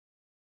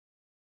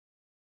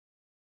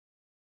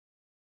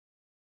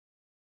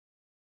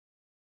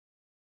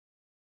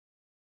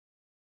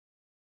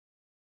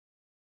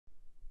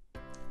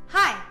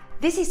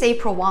This is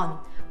April 1.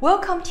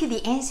 Welcome to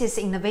the ANSYS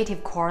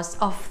innovative course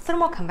of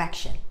thermal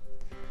convection.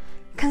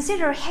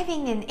 Consider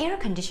having an air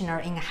conditioner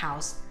in a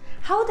house.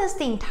 How does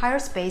the entire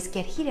space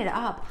get heated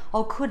up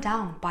or cooled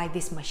down by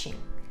this machine?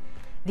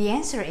 The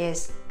answer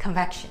is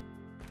convection.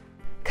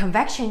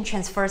 Convection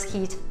transfers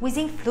heat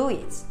within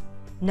fluids.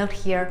 Note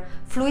here,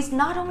 fluids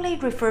not only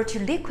refer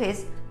to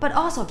liquids but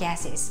also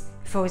gases,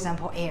 for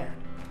example air.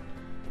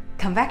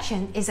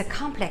 Convection is a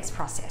complex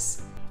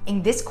process.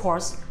 In this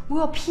course, we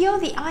will peel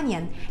the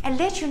onion and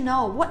let you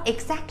know what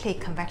exactly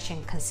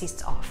convection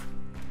consists of,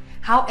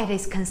 how it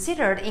is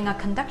considered in a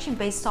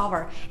conduction-based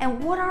solver,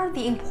 and what are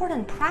the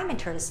important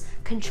parameters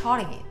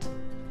controlling it.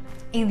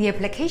 In the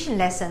application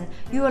lesson,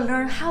 you will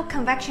learn how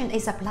convection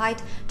is applied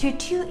to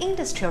two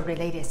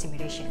industrial-related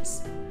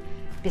simulations.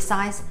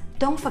 Besides,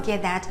 don't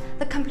forget that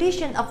the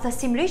completion of the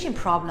simulation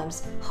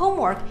problems,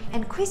 homework,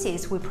 and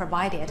quizzes we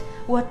provided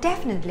will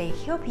definitely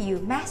help you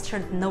master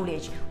the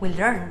knowledge we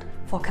learned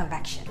for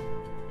convection.